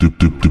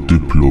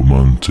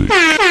Diplomantic.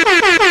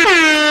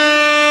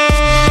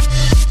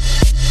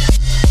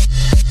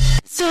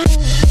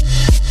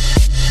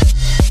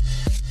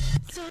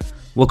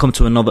 Welcome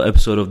to another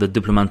episode of the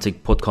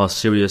Diplomantic podcast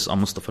series. I'm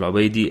Mustafa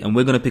Al-Awaidi, and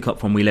we're going to pick up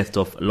from where we left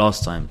off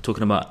last time,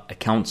 talking about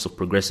accounts of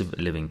progressive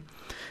living,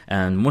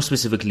 and more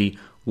specifically,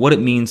 what it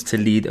means to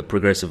lead a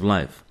progressive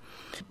life.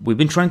 We've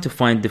been trying to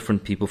find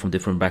different people from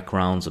different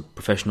backgrounds,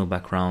 professional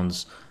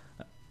backgrounds,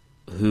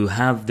 who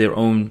have their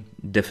own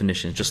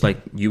definitions, just like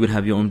you would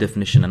have your own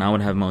definition and I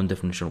would have my own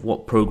definition of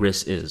what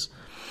progress is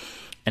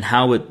and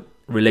how it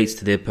relates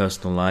to their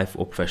personal life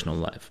or professional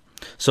life.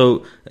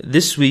 So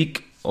this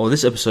week, or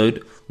this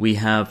episode, we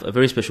have a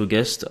very special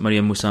guest,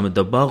 Maryam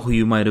who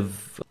you might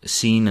have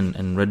seen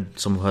and read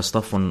some of her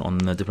stuff on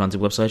the Diplomatic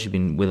website. She's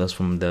been with us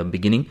from the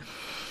beginning,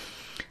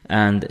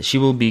 and she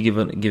will be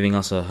giving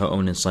us her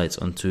own insights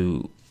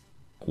onto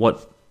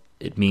what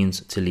it means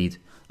to lead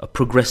a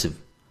progressive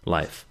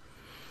life.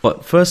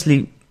 But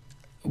firstly,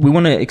 we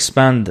want to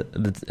expand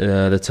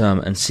the term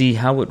and see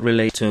how it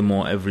relates to a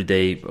more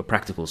everyday,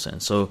 practical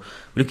sense. So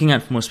looking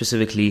at more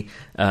specifically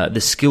the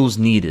skills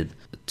needed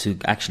to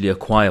actually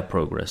acquire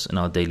progress in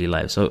our daily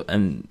lives. So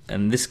and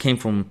this came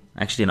from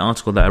actually an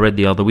article that I read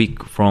the other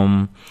week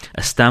from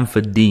a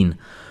Stanford dean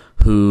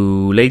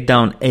who laid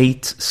down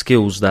 8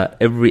 skills that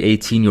every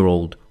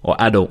 18-year-old or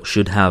adult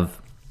should have.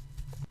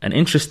 And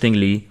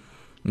interestingly,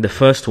 the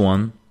first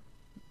one,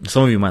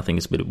 some of you might think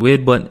it's a bit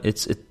weird, but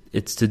it's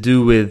to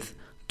do with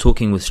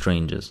talking with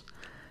strangers.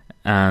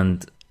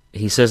 And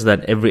he says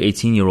that every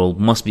 18-year-old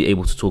must be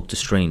able to talk to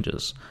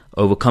strangers.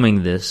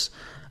 Overcoming this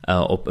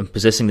or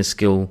possessing the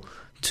skill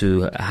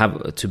to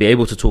be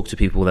able to talk to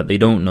people that they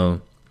don't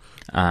know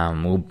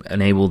will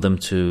enable them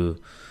to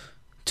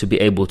be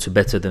able to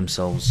better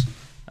themselves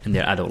in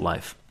their adult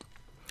life.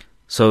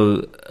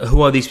 So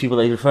who are these people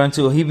that he's referring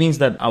to? He means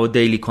that our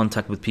daily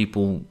contact with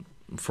people,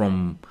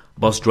 from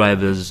bus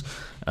drivers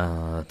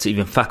to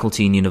even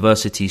faculty in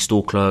university,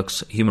 store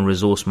clerks, human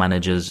resource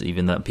managers,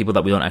 even the people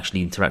that we don't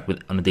actually interact with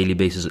on a daily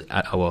basis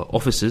at our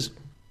offices,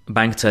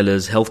 bank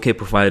tellers, healthcare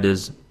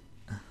providers,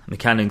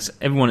 mechanics,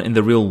 everyone in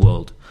the real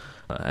world.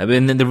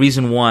 And the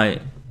reason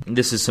why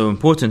this is so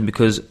important,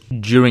 because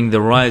during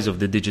the rise of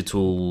the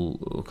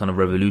digital kind of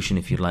revolution,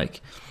 if you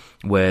like,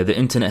 where the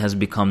internet has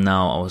become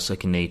now our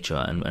second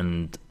nature,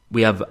 and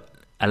we have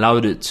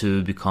allowed it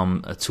to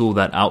become a tool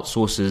that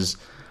outsources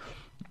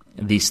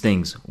these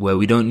things, where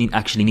we don't need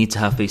to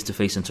have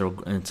face-to-face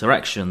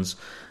interactions.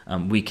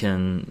 We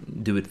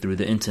can do it through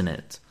the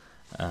internet,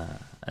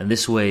 and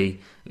this way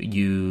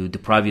you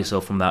deprive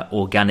yourself from that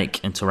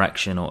organic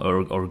interaction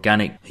or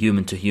organic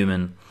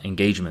human-to-human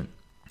engagement.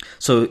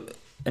 So,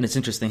 and it's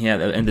interesting here at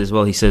the end as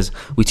well, he says,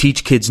 we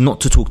teach kids not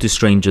to talk to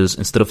strangers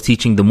instead of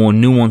teaching the more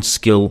nuanced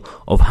skill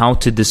of how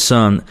to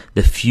discern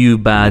the few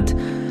bad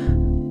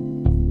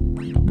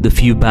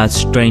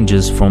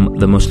strangers from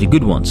the mostly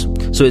good ones.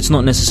 So it's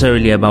not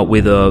necessarily about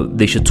whether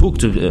they should talk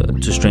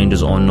to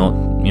strangers or not,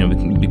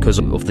 because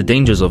of the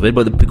dangers of it,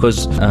 but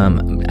because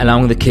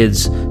allowing the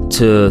kids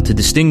to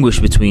distinguish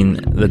between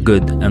the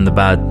good and the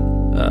bad,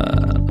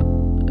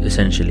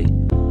 essentially.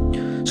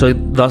 So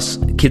thus,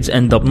 kids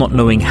end up not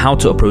knowing how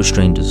to approach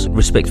strangers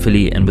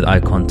respectfully and with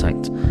eye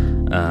contact,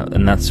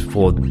 and that's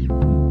for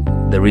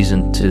the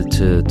reason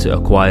to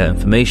acquire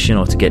information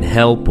or to get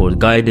help or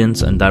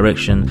guidance and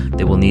direction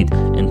they will need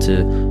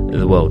into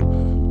the world.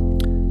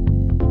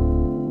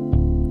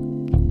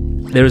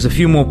 There's a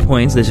few more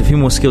points, there's a few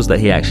more skills that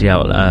he actually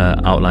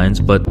outlines,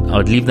 but I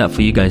would leave that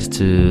for you guys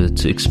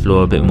to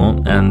explore a bit more,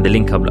 and the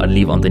link I'll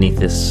leave underneath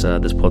this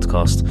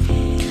podcast.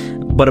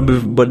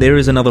 But there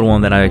is another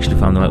one that I actually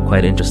found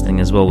quite interesting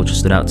as well, which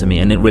stood out to me,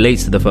 and it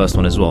relates to the first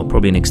one as well,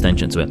 probably an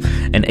extension to it.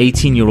 An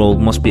 18-year-old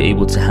must be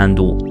able to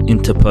handle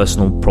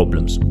interpersonal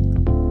problems.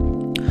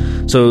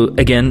 So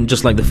again,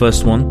 just like the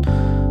first one,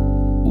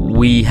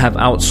 we have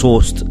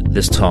outsourced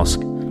this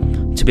task.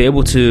 To be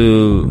able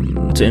to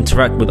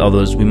interact with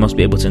others, we must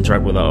be able to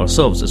interact with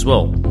ourselves as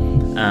well.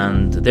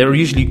 And there are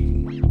usually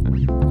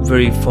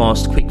very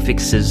fast, quick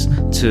fixes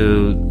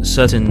to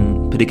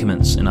certain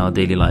predicaments in our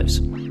daily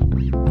lives.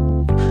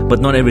 But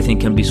not everything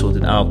can be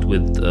sorted out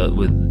with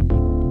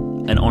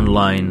an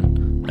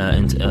online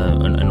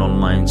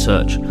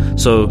search.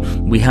 So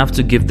we have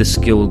to give the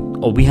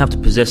skill, or we have to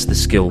possess the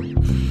skill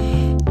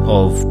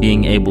of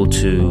being able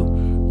to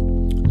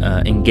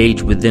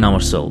engage within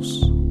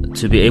ourselves,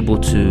 to be able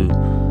to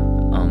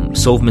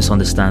solve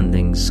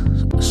misunderstandings,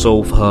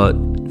 solve hurt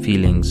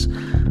feelings.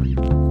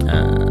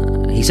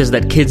 He says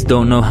that kids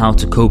don't know how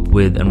to cope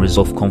with and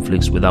resolve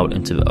conflicts without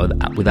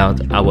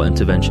our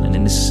intervention, and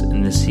in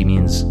this he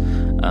means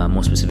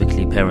more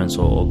specifically parents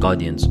or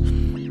guardians.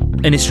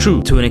 And it's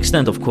true to an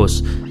extent, of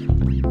course.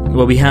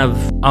 Well, we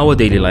have our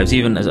daily lives,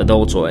 even as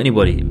adults or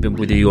anybody,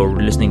 whether you're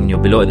listening and you're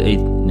below the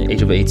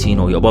age of 18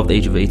 or you're above the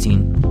age of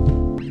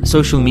 18.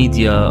 Social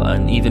media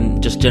and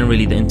even just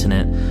generally the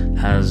internet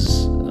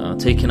has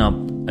taken up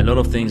a lot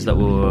of things that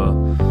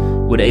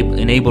would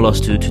enable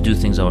us to do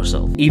things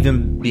ourselves.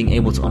 Even being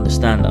able to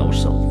understand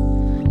ourselves,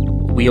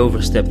 we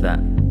overstep that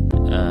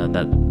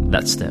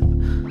step.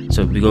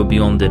 So we go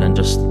beyond it and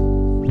just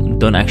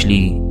don't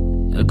actually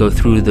go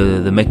through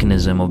the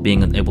mechanism of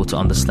being able to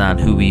understand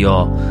who we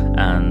are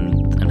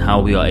and how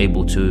we are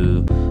able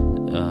to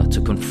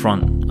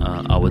confront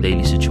our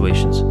daily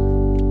situations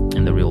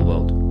in the real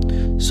world.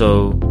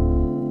 So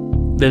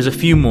there's a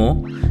few more.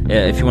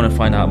 If you want to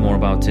find out more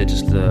about it,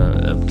 just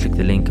click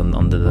the link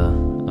under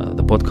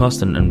the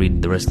podcast and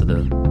read the rest of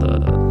the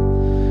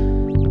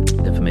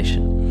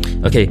information.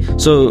 Okay,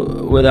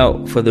 so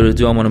without further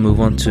ado, I want to move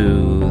on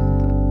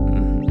to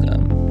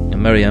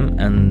Maryam,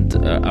 and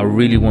I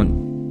really want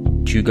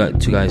you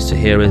guys to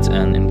hear it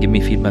and give me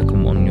feedback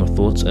on your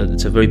thoughts.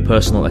 It's a very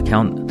personal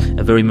account,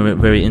 a very,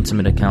 very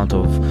intimate account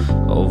of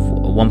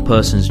one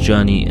person's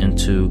journey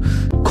into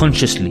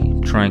consciously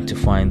trying to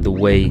find the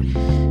way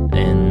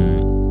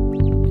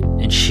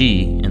and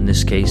she, in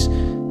this case,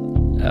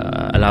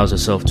 allows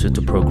herself to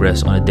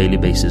progress on a daily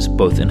basis,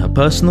 both in her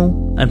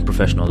personal and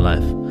professional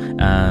life.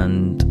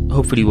 And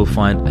hopefully we'll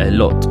find a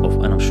lot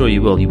of, and I'm sure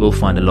you will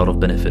find a lot of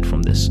benefit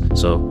from this.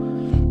 So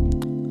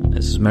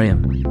this is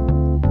Maryam.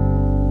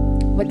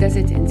 What does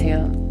it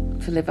entail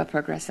to live a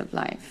progressive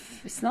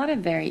life? It's not a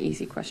very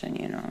easy question,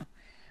 you know.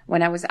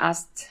 When I was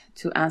asked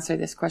to answer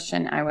this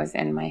question, I was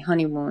in my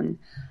honeymoon.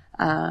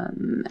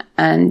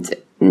 And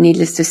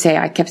needless to say,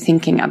 I kept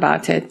thinking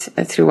about it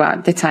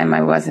throughout the time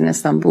I was in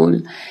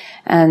Istanbul.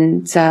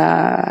 And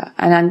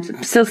I'm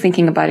still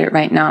thinking about it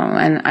right now.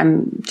 And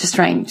I'm just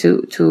trying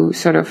to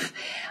sort of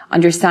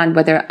understand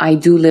whether I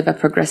do live a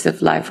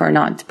progressive life or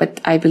not.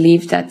 But I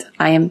believe that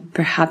I am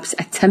perhaps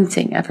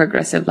attempting a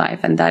progressive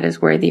life, and that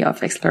is worthy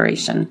of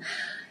exploration.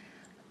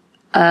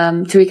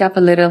 To recap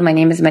a little, my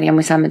name is Maryam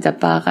Wissam.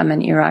 I'm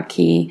an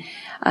Iraqi,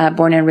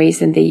 born and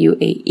raised in the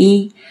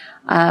UAE.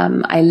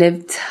 I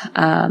lived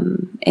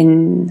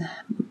in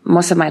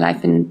most of my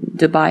life in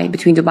Dubai,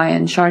 between Dubai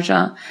and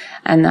Sharjah,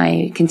 and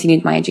I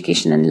continued my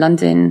education in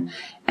London,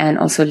 and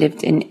also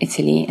lived in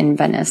Italy, in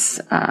Venice,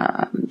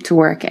 to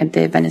work at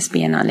the Venice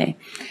Biennale.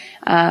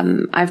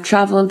 I've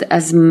traveled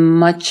as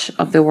much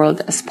of the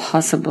world as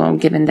possible,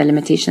 given the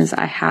limitations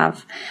I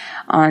have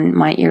on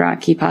my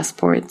Iraqi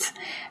passport.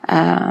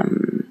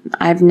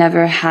 I've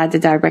never had a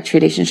direct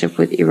relationship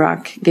with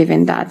Iraq,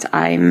 given that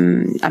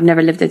I've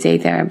never lived a day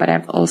there, but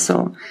I've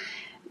also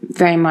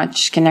very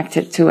much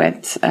connected to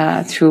it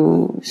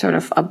through sort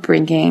of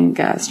upbringing,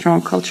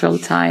 strong cultural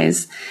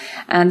ties,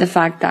 and the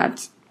fact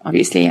that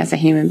obviously as a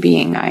human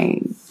being, I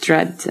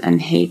dread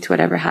and hate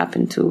whatever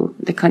happened to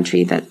the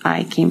country that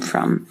I came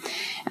from.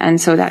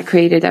 And so that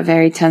created a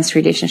very tense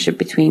relationship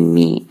between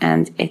me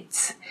and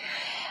it.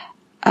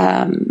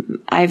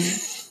 I've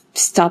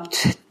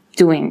stopped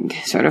doing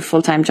sort of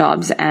full-time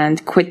jobs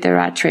and quit the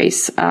rat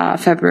race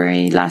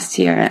February last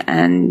year,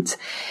 and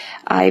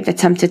I've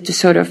attempted to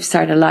sort of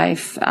start a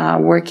life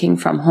working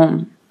from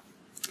home.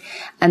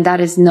 And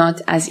that is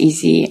not as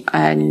easy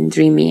and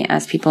dreamy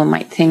as people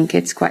might think.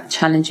 It's quite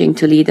challenging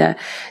to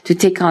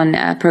take on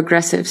a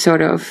progressive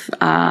sort of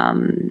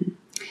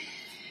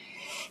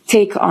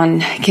take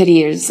on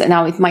careers.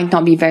 Now, it might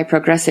not be very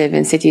progressive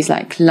in cities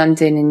like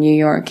London and New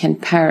York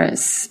and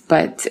Paris,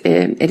 but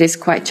it is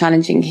quite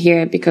challenging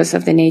here because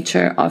of the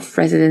nature of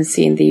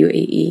residency in the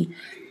UAE.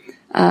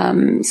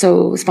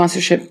 So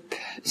sponsorship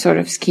sort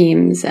of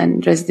schemes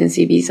and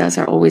residency visas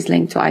are always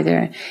linked to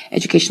either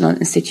educational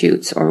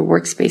institutes or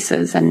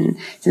workspaces. And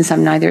since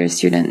I'm neither a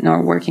student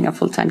nor working a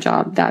full-time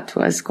job, that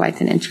was quite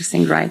an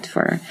interesting ride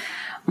for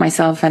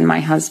myself and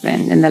my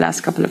husband in the last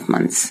couple of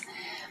months.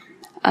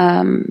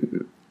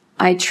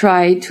 I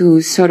try to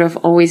sort of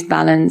always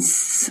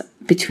balance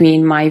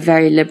between my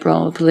very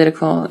liberal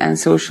political and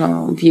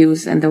social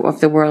views of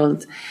the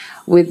world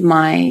with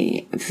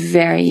my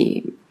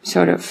very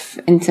sort of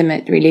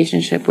intimate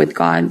relationship with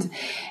God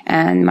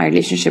and my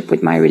relationship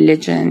with my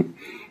religion.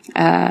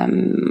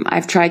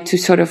 I've tried to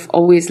sort of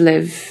always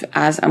live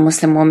as a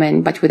Muslim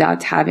woman, but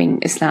without having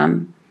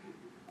Islam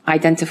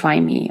identify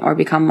me or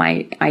become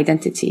my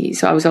identity.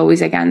 So I was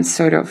always against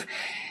sort of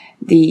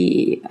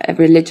the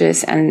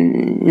religious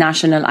and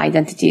national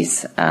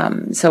identities.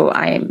 So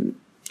I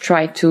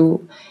try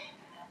to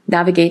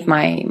navigate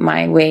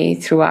my way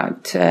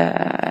throughout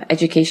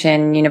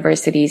education,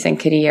 universities, and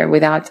career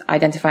without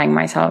identifying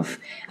myself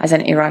as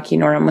an Iraqi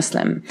nor a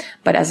Muslim,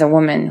 but as a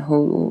woman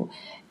who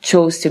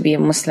chose to be a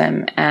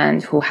Muslim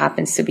and who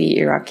happens to be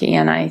Iraqi.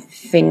 And I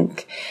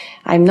think,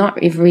 I'm not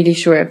really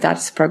sure if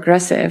that's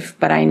progressive,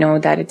 but I know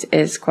that it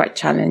is quite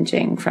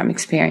challenging from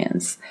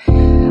experience.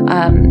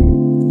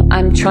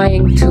 I'm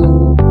trying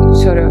to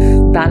sort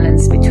of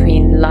balance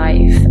between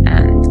life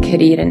and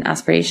career and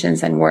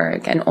aspirations and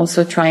work, and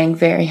also trying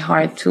very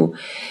hard to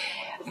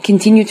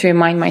continue to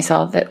remind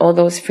myself that all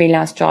those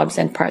freelance jobs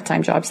and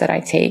part-time jobs that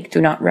I take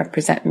do not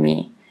represent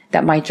me,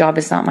 that my job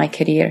is not my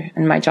career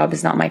and my job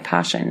is not my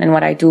passion, and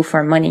what I do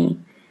for money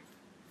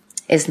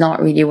is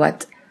not really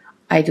what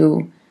I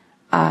do,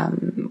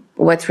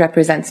 what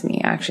represents me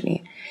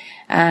actually.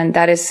 And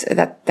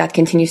that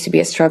continues to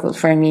be a struggle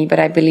for me, but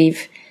I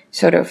believe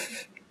sort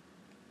of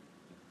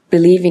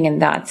believing in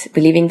that,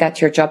 believing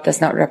that your job does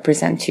not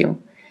represent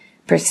you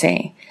per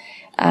se,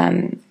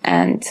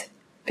 and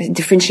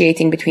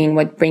differentiating between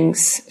what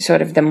brings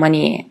sort of the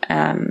money,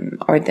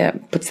 or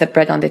puts the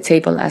bread on the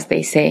table, as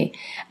they say,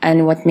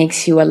 and what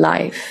makes you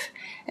alive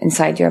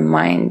inside your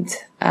mind,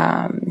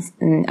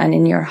 and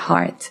in your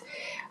heart,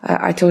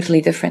 are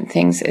totally different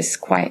things, is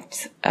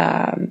quite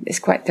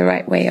the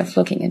right way of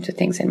looking into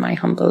things, in my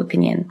humble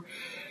opinion.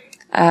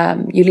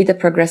 You lead a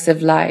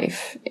progressive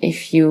life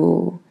if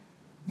you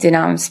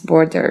denounce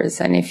borders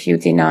and if you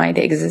deny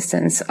the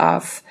existence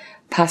of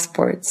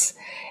passports,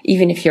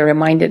 even if you're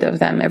reminded of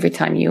them every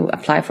time you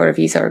apply for a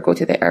visa or go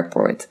to the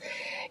airport.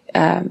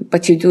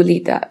 But you do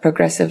lead that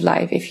progressive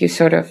life if you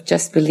sort of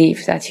just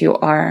believe that you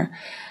are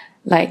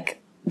like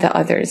the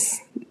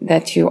others,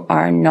 that you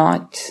are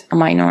not a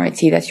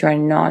minority, that you are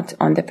not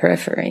on the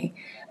periphery,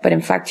 but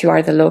in fact you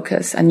are the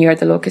locus, and you are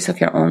the locus of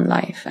your own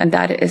life. And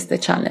that is the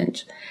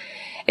challenge.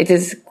 It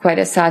is quite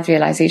a sad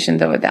realization,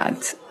 though,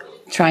 that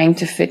trying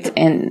to fit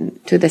in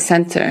to the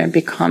center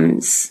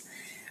becomes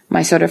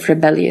my sort of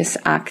rebellious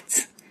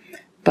act.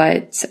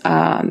 But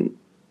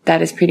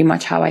that is pretty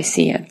much how I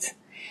see it.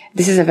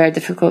 This is a very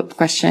difficult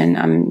question.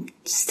 I'm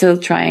still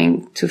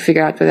trying to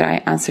figure out whether I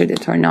answered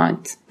it or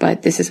not,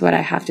 but this is what I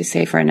have to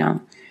say for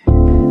now,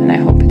 and I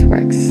hope it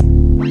works.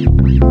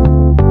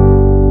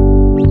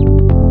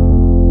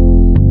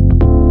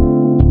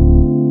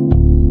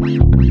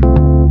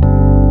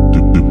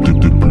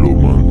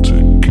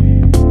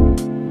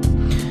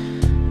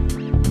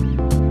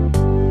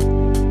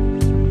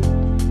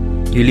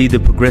 You lead a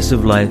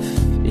progressive life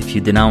if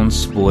you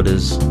denounce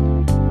borders.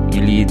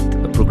 You lead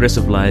a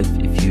progressive life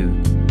if you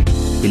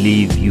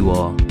believe you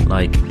are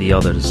like the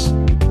others.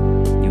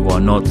 You are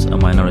not a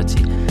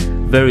minority.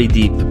 Very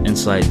deep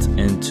insight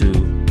into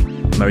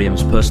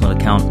Maryam's personal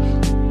account.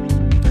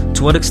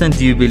 To what extent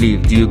do you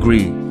believe, do you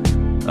agree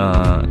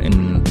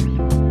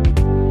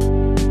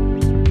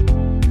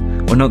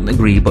or not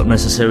agree, but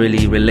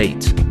necessarily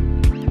relate?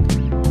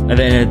 At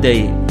the end of the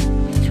day,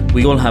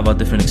 we all have our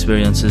different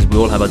experiences, we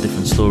all have our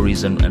different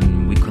stories,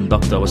 and we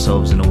conduct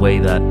ourselves in a way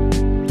that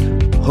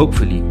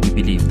hopefully we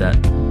believe that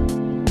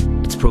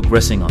it's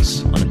progressing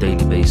us on a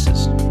daily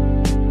basis.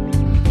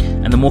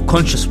 And the more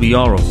conscious we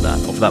are of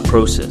that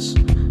process,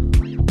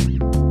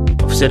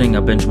 of setting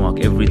a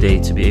benchmark every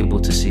day to be able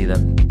to see that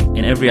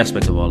in every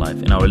aspect of our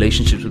life, in our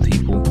relationships with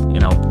people,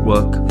 in our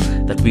work,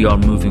 that we are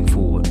moving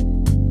forward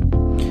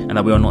and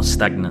that we are not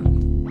stagnant,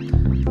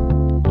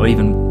 or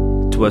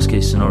even, to worst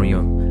case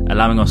scenario,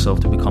 allowing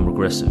ourselves to become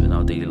regressive in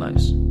our daily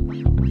lives.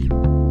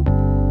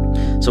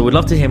 So we'd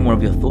love to hear more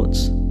of your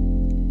thoughts,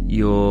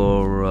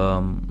 your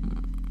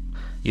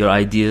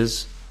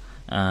ideas,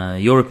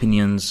 your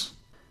opinions,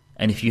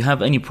 and if you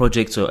have any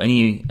projects or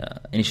any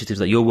initiatives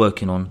that you're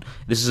working on,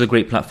 this is a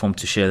great platform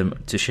to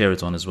share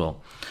it on as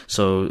well.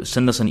 So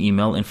send us an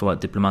email,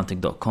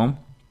 info@diplomantic.com.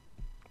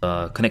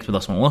 Connect with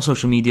us on all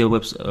social media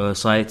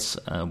sites.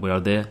 We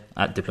are there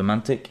at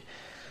Diplomantic,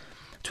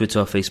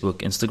 Twitter,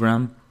 Facebook,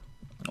 Instagram.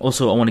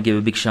 Also, I want to give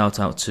a big shout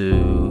out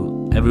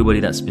to everybody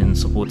that's been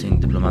supporting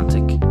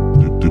Diplomantic.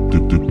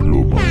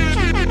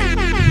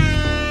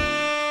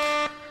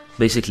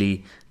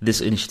 Basically, this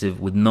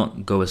initiative would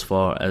not go as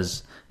far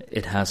as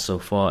it has so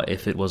far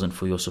if it wasn't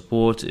for your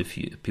support, if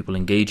people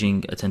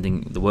engaging,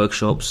 attending the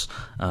workshops,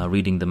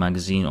 reading the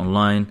magazine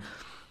online,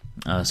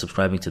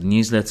 subscribing to the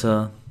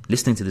newsletter,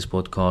 listening to this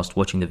podcast,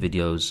 watching the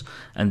videos,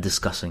 and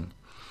discussing.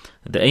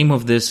 The aim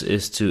of this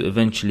is to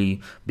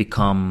eventually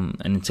become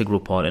an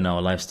integral part in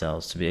our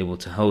lifestyles, to be able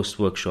to host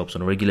workshops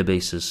on a regular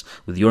basis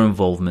with your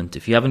involvement.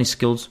 If you have any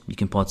skills, you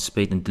can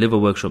participate and deliver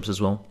workshops as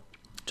well.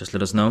 Just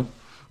let us know.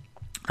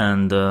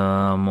 And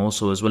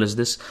also, as well as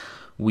this,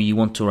 we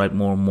want to write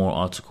more and more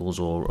articles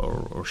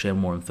or share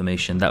more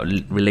information that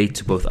relate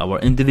to both our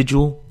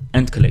individual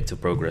and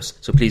collective progress.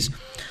 So please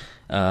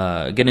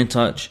get in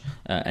touch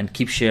and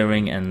keep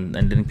sharing and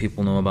letting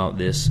people know about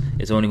this.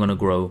 It's only going to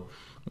grow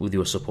with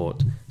your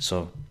support.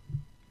 So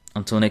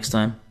until next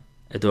time,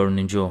 adore and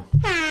enjoy.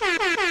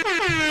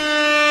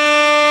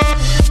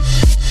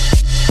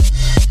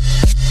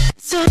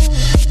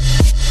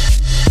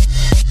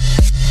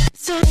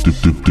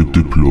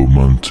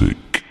 Diplomantic.